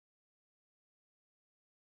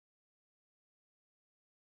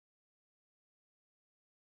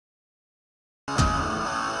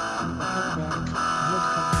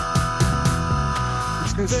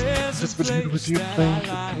guys, just been here with you playing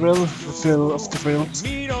ThrillVille Off The Rails.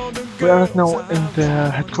 We are right now in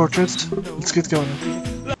the headquarters. Let's get going.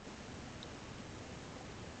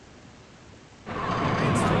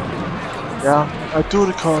 Yeah, I do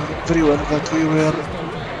recall very well that we were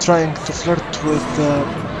trying to flirt with the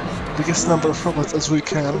biggest number of robots as we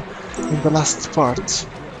can in the last part.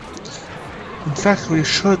 In fact, we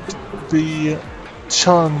should be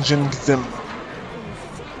challenging them.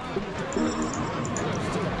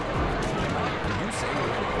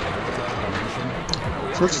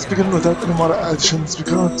 So let's just begin without any more additions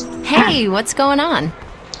because... Hey, what's going on?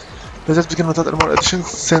 Let's just begin without any more additions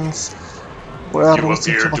since we are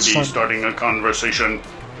wasting too much time. You appear to be starting a conversation.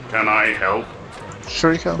 Can I help?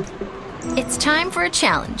 Sure you can. It's time for a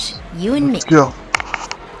challenge. You and me. Let's go.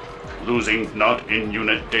 Losing not in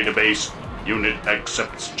unit database. Unit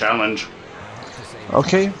accepts challenge.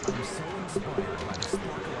 Okay.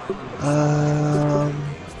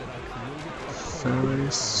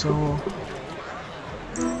 Very so...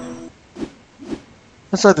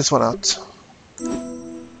 Let's try this one out.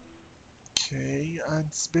 Okay,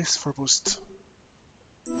 and space for boost.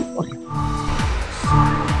 Okay.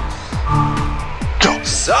 Go!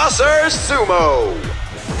 Saucer Sumo!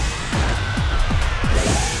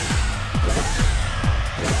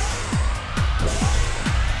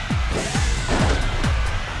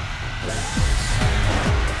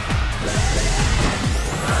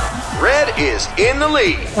 Red is in the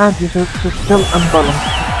lead. And this is still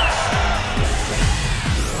unbalanced.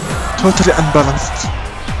 Totally unbalanced.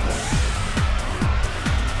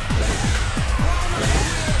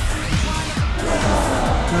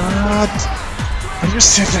 God, are you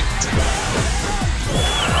serious?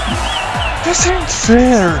 This ain't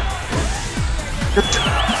fair.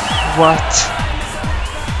 What?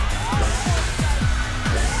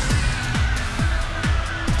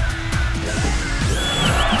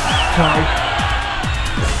 Guys.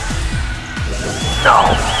 No.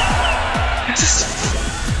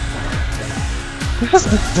 This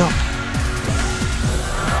is messed up.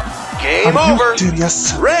 Game Are over. you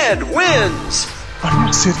serious? Red wins. Are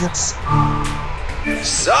you serious?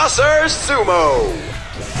 Saucer Sumo.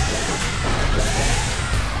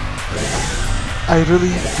 I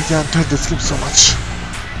really began to hate this game so much.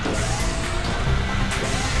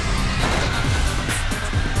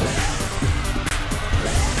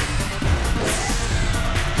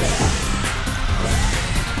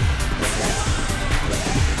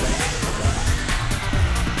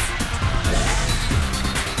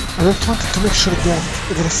 I just wanted to make sure that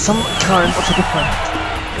there is some kind of a difference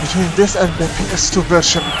between this and the PS2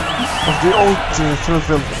 version of the old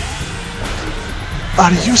ThrillVille.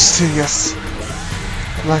 Are you serious?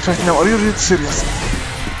 Like right now, are you really serious?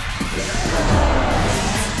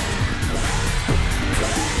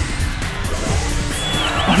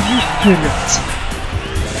 Are you serious?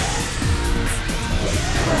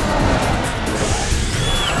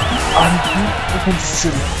 Are you even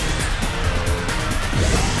serious?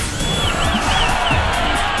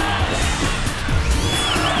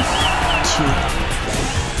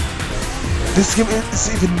 This game is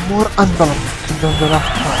even more unbalanced than the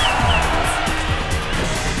last one.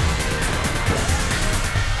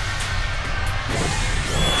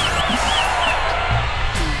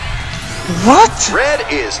 What? Red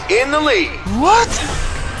is in the lead. What?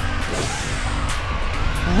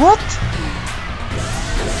 What?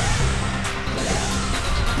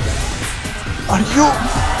 Are you...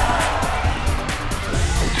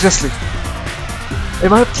 Seriously?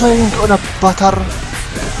 Am I playing on a butter?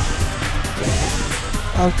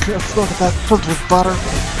 A floor that's filled with butter?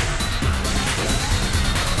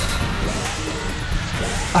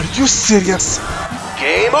 Are you serious?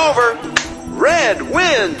 Game over. Red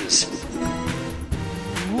wins.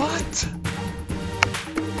 What?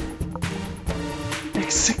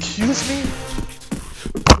 Excuse me?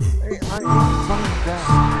 I'm running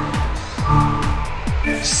down.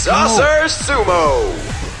 Saucer Sumo.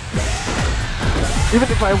 Even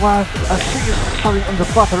if I was a serious starting on the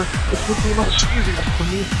butter, it would be much easier for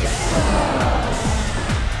me.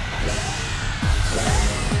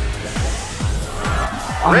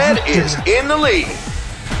 Red is in the lead.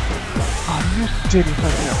 Are you serious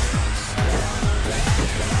right now?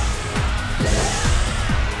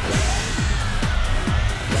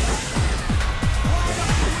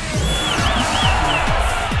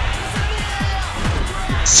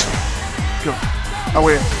 Go.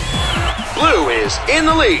 Away. Blue is in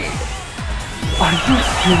the lead. Are you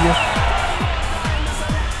serious?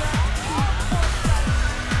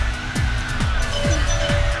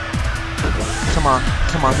 Come on,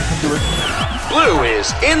 we can do it. Blue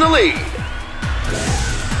is in the lead.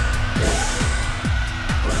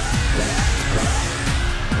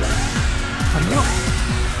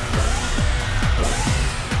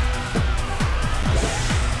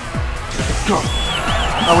 Go!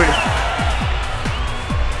 Away!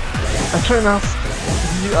 And sure enough,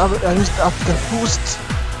 I used up the boost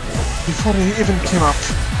before he even came up.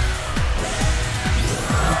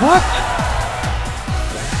 What?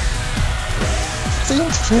 This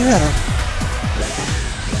ain't fair!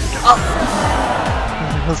 Oh!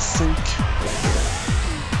 For hell's sake.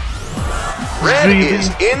 Red Really? is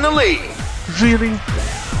in the lead. Really?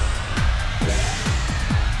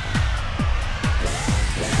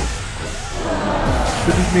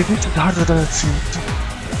 Believe me, this is harder than it seemed.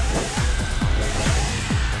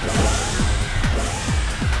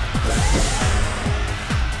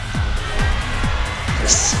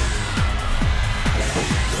 Yes.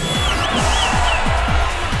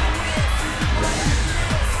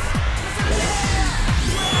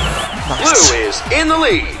 Nice. Blue is in the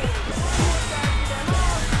lead.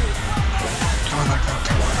 Come on,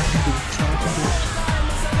 come on, I can do it, I can do it.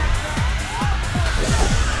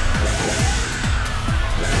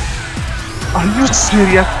 Are you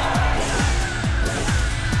serious?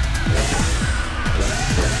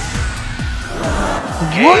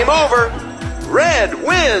 Game over. Red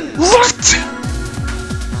wins. What?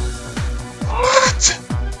 What?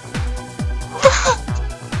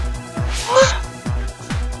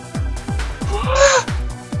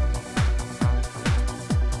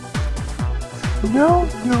 No,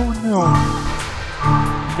 no, no.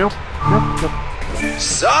 Nope, nope, nope.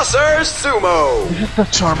 Saucer Sumo. This is the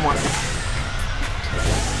charm one.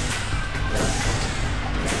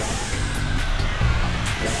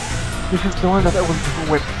 This is the one that I will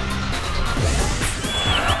whip.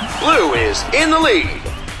 Blue is in the lead.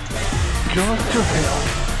 Go to hell.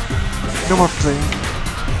 No more playing.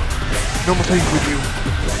 No more playing with you.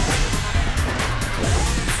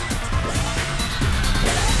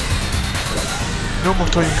 No more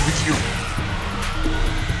toying with you.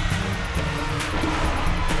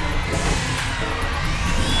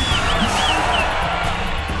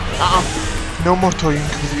 No more toying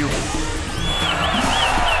with you.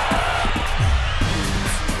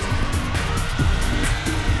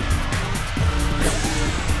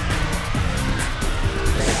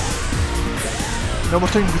 No more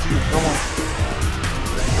toying with you. No more.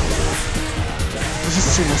 This is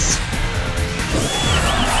serious.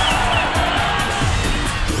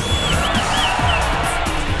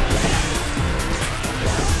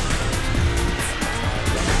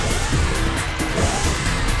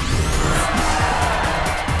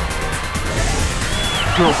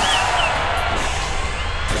 Go.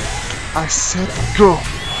 I said go.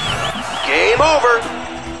 Game over.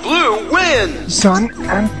 Blue wins. Done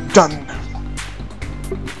and done.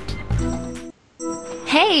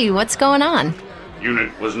 Hey, what's going on?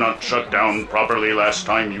 Unit was not shut down properly last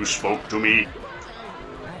time you spoke to me.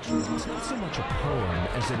 It's not so much a poem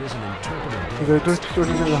as it is an interpretive. Did I do it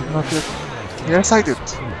already? Not yet. Yes, I did.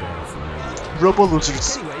 Robo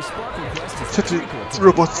losers. 50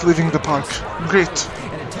 robots leaving the park. Great.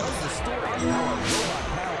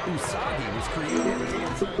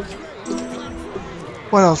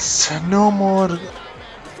 What else? No more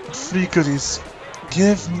free goodies.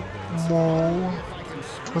 Give more.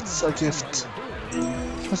 What's a gift?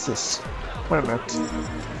 What's this? Wait a minute.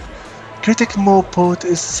 Critic Mopot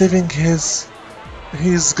is saving his.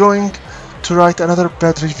 He's going to write another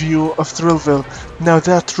bad review of ThrillVille now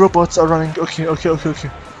that robots are running. Okay.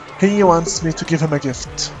 He wants me to give him a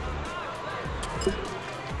gift.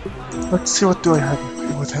 Let's see what do I have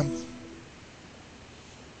with him.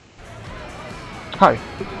 Hi.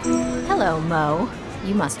 Hello, Mo.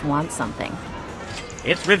 You must want something.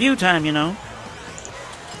 It's review time, you know.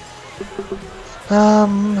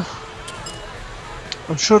 I'm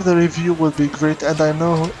sure the review will be great, and I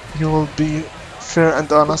know you will be fair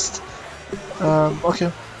and honest.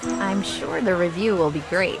 Okay. I'm sure the review will be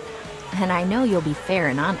great, and I know you'll be fair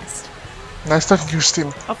and honest. Nice talking to you,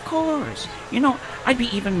 Steam. Of course. You know, I'd be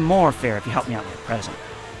even more fair if you helped me out with a present.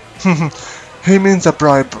 He means a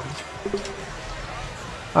bribe.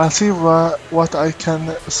 I'll see what I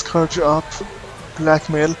can scourge up.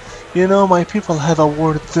 Blackmail. You know, my people have a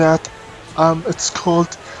word that it's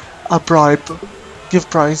called a bribe. Give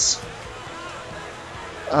prize.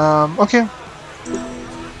 Okay.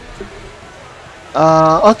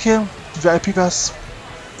 Okay. VIP pass.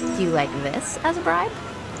 Do you like this as a bribe?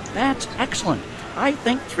 That's excellent. I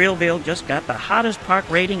think ThrillVille just got the hottest park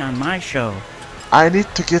rating on my show. I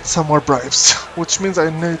need to get some more bribes, which means I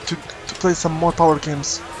need to play some more power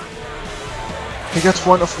games. I got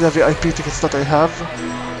one of the VIP tickets that I have.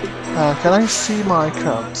 Can I see my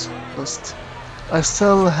account list? I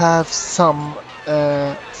still have some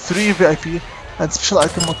 3 VIP and special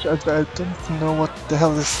item, which I don't know what the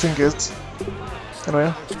hell this thing is.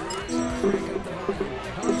 Anyway.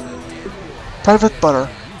 Private butter.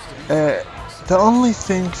 The only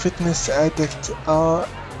thing fitness addict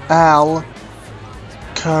Al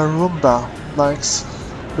Karumba likes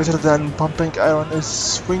better than pumping iron is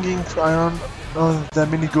swinging iron on the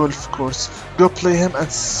mini golf course. Go play him, and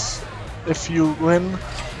if you win,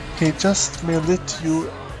 he just may let you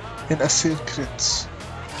in a secret.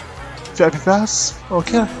 VIP pass?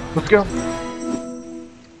 Okay, let's go.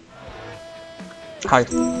 Hi.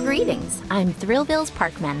 Greetings, I'm ThrillVille's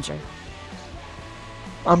park manager.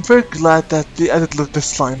 I'm very glad that they added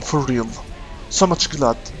this line for real. So much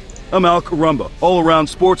glad. I'm Al Carumba, all-around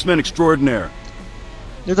sportsman extraordinaire.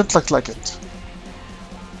 You don't look like it.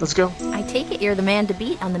 Let's go. I take it you're the man to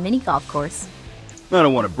beat on the mini golf course. I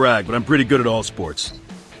don't want to brag, but I'm pretty good at all sports.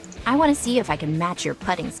 I want to see if I can match your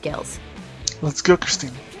putting skills. Let's go,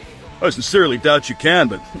 Christine. I sincerely doubt you can,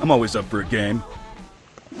 but I'm always up for a game.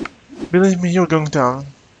 Believe me, you're going down.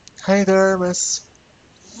 Hi there, miss.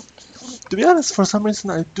 To be honest, for some reason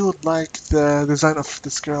I do like the design of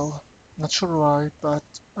this girl. Not sure why, but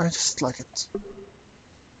I just like it.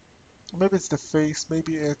 Maybe it's the face,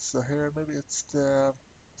 maybe it's the hair, maybe it's the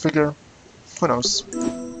figure. Who knows?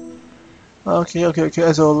 Okay,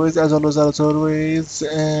 as always,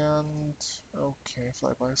 and... Okay,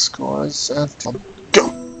 flyby scores, and...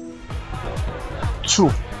 Go!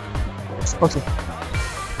 2. Okay.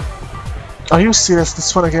 Are you serious,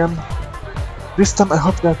 this one again? This time I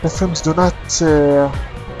hope that the films do not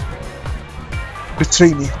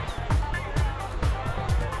betray me.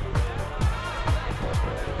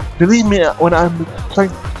 Believe me, when I'm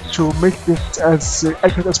trying to make this as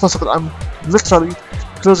accurate as possible, I'm literally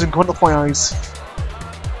closing one of my eyes.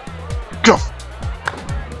 Go!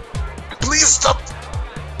 Please stop!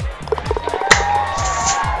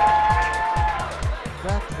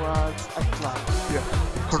 That was a cloud. Yeah,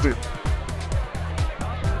 for real.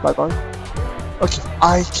 Bye bye. Okay,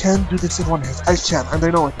 I can do this in one hit. I can, and I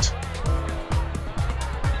know it.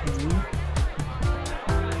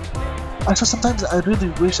 So sometimes I really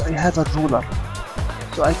wish I have a ruler,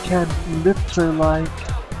 so I can literally like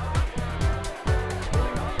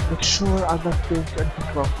make sure I'm not doing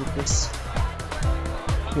anything wrong with this.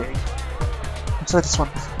 Okay, let's try this one.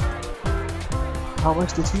 How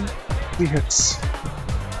much did he? 3 hits.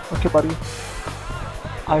 Okay, buddy.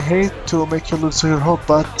 I hate to make you lose your hope,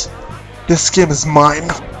 but this game is mine.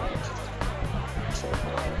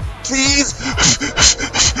 Please!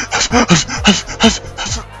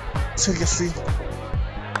 Seriously?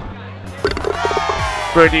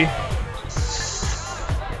 Birdie.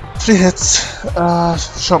 3 hits.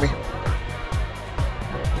 Show me.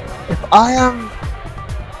 If I am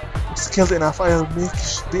skilled enough, I'll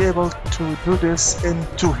be able to do this in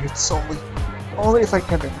 2 hits only. Only if I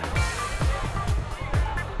can.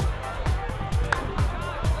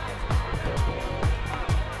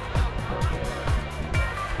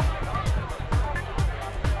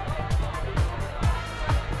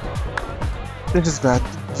 This is bad,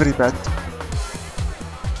 very bad.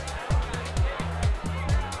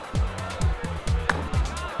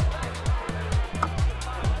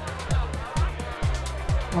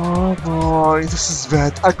 Oh boy, this is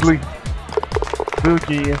bad, ugly.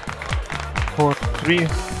 Boogie for 3.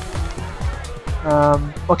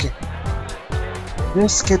 Okay.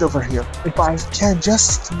 This kid over here, if I can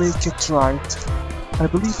just make it right, I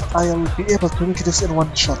believe I'll be able to make this in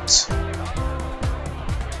 1 shot.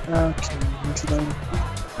 Okay.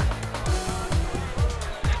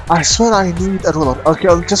 I swear I need a ruler. Okay,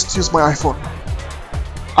 I'll just use my iPhone.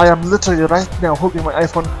 I am literally right now holding my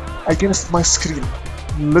iPhone against my screen.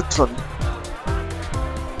 Literally.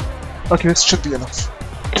 Okay, this should be enough.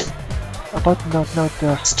 But not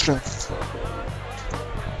the strength.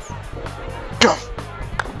 Go!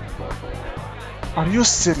 Are you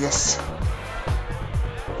serious?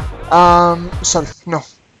 Sorry, no.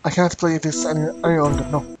 I cannot play this any longer,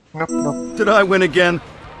 no. No. Did I win again?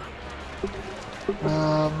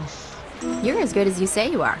 You're as good as you say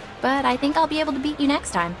you are, but I think I'll be able to beat you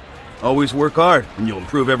next time. Always work hard, and you'll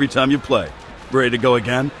improve every time you play. Ready to go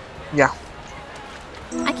again? Yeah.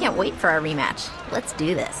 I can't wait for our rematch. Let's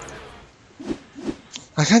do this.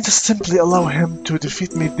 I can't just simply allow him to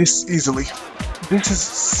defeat me this easily. This is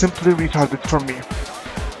simply retarded for me.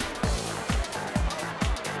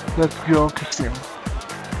 Let's go, Christine.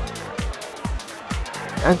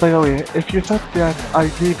 And by the way, if you thought that I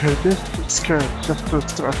gave her this skirt just to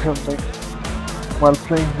start helping while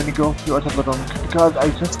playing minigolf, you are totally wrong, because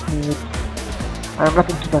I'm not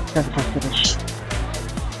into that kind of finish.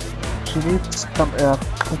 She needs some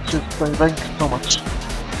Which is thank you so much.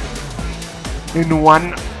 In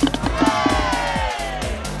one.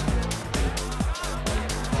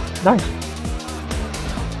 Nice.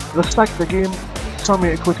 Looks like the game saw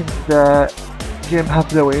me quitting the game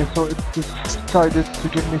halfway, so it decided to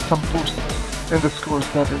give me some boost in the scores,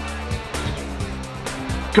 that is.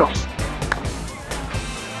 Go!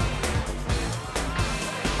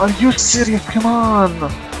 Are you serious? Come on!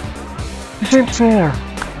 This ain't fair!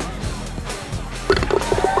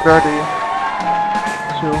 30.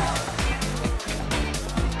 2.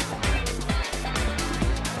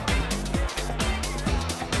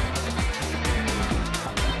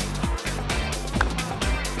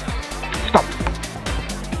 Stop!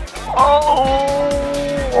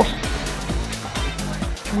 Oh!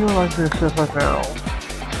 You like this right now?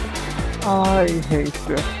 I hate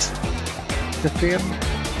this. 15.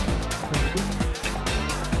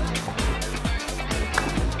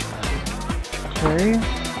 Okay.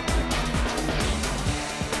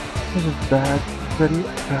 This is bad. Very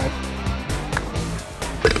bad.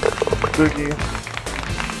 Boogie.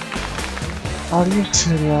 Are you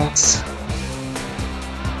serious?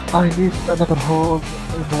 I need another hole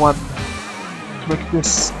in one to make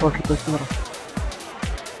this work a bit better.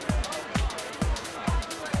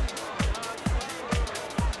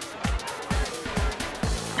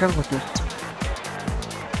 Kind of like this.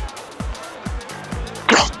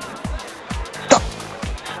 Stop!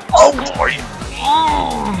 Oh boy!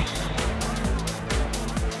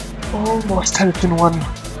 Almost had it in one.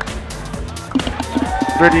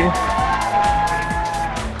 Ready?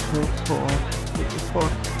 2, 4, 4.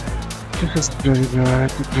 This is very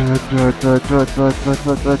good.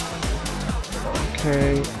 Good.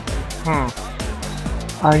 Okay.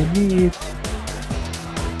 I need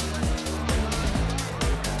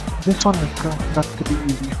this one is not to be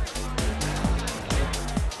easy.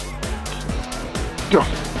 Go.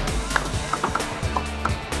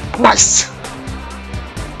 Nice.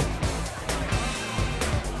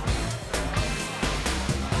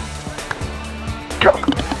 Go.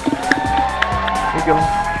 There you go.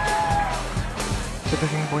 The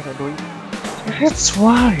breaking point I'm doing. That's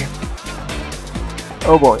why.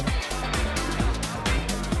 Oh boy.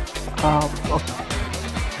 Okay.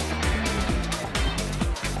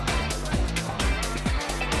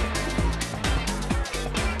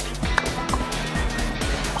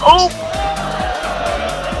 Oh!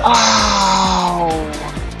 Ow!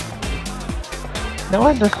 Now I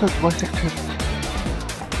understood why it took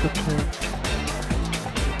the turn.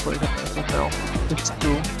 Wait a minute now. It's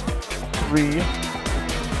 2, 3.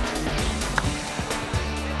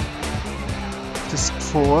 This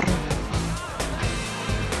 4.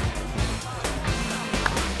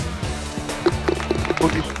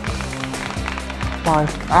 Okay.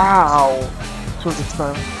 5. Ow! So this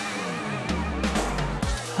time.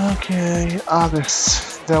 Okay,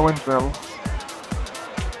 this, that went well.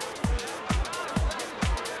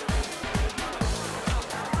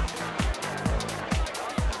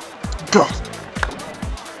 Go!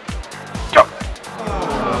 Go!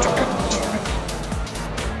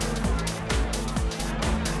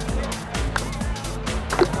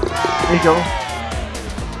 There you go.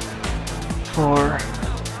 4.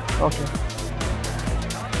 Okay.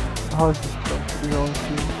 How is this going to be going to?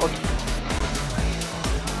 Okay.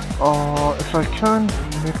 If I can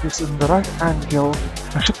make this in the right angle,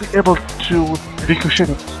 I should be able to ricochet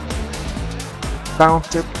it.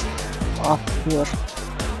 Bounce it up here.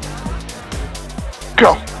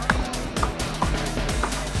 Go!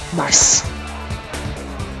 Nice!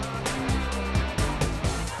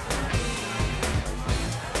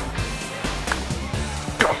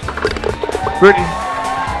 Go! Ready?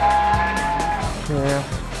 Yeah.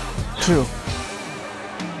 2.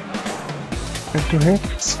 And 2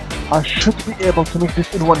 hits. I should be able to make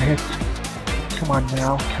this in 1 hit. Come on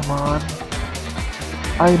now, come on.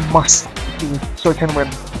 I must do it so I can win.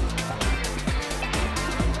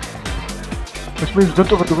 Which means don't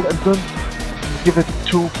overdo it and don't give it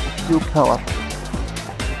too few power.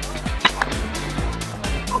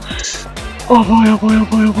 Oh boy, oh boy, oh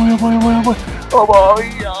boy, oh boy, oh boy, oh boy, oh boy. Oh boy,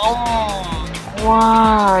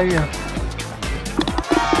 why?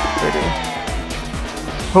 Ready?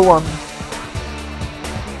 Who won?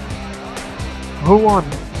 Who won?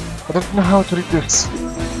 I don't know how to read this.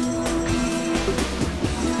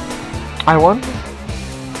 I won?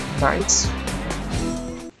 Nice.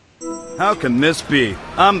 How can this be?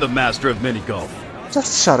 I'm the master of mini-golf.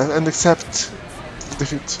 Just shut it and accept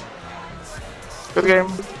defeat. Good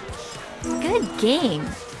game. Good game.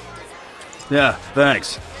 Yeah,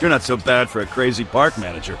 thanks. You're not so bad for a crazy park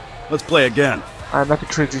manager. Let's play again. I'm not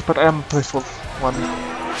crazy, but I am a playful one.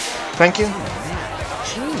 Thank you.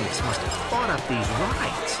 guys must have thought up these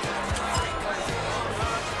rides.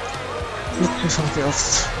 Let's do something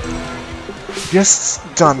else. Guests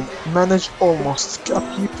done. Manage almost.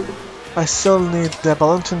 Upkeep. I still need the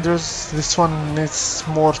balloon tenders. This one needs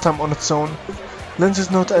more time on its own.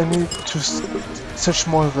 Lenses note. I need to search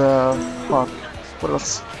more the park. What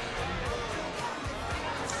else?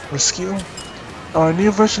 Rescue. Our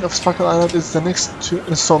new version of Sparkle Island is the next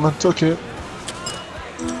installment. Okay.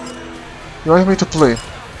 You want me to play?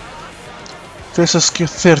 Face Rescue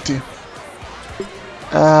 30.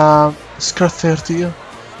 Scar 30.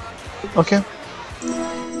 Okay.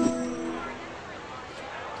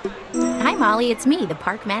 Hi, Molly. It's me, the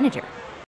park manager.